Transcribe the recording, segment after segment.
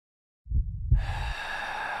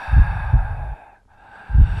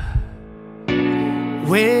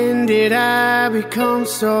When did I become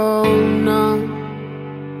so numb?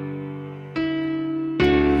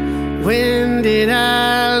 When did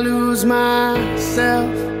I lose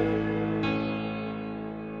myself?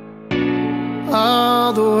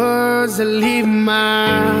 All the words that leave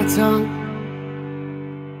my tongue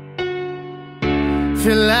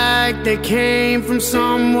feel like they came from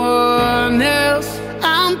someone else.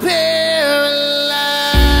 I'm paralyzed.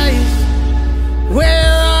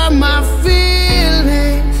 Where are my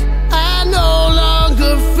feelings? I no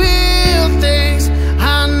longer feel things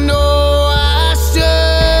I know I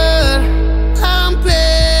should. I'm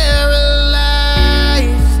paralyzed.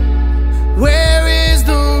 Where is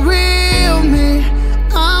the real me?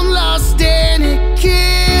 I'm lost and it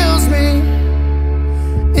kills me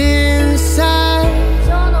inside.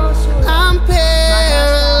 I'm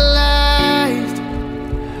paralyzed.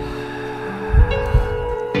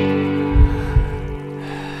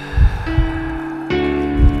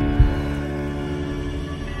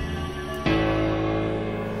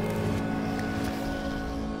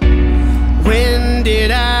 When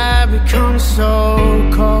did I become so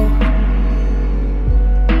cold?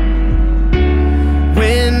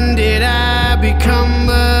 When did I become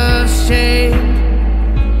ashamed?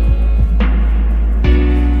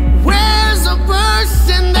 Where's a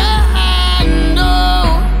person that I know?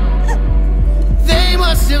 They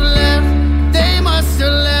must have left, they must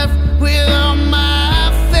have left with all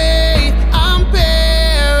my faith. I'm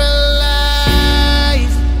paralyzed.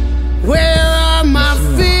 Where are my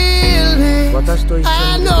feelings?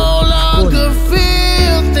 I no longer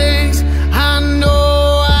feel things I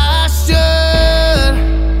know I should.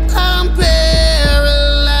 I'm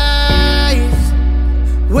paralyzed.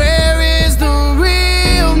 Where is the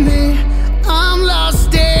real me? I'm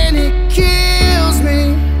lost and it kills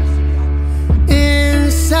me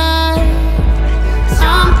inside.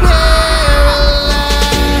 I'm paralyzed.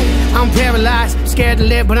 I'm paralyzed. I'm scared to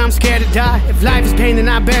live, but I'm scared to die. If life is pain, then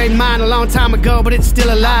I buried mine a long time ago, but it's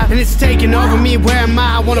still alive and it's taking over me. Where am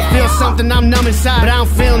I? I wanna feel something, I'm numb inside, but I don't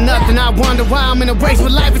feel nothing. I wonder why I'm in a race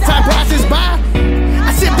with life as time passes by.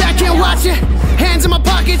 I sit back and watch it, hands in my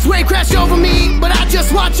pockets, wave crash over me, but I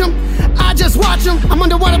just watch them. I just watch them. I'm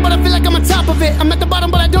underwater, but I feel like I'm on top of it. I'm at the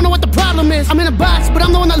bottom, but I don't know what the problem is. I'm in a box, but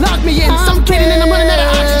I'm the one that locked me in. Suffocating and I'm running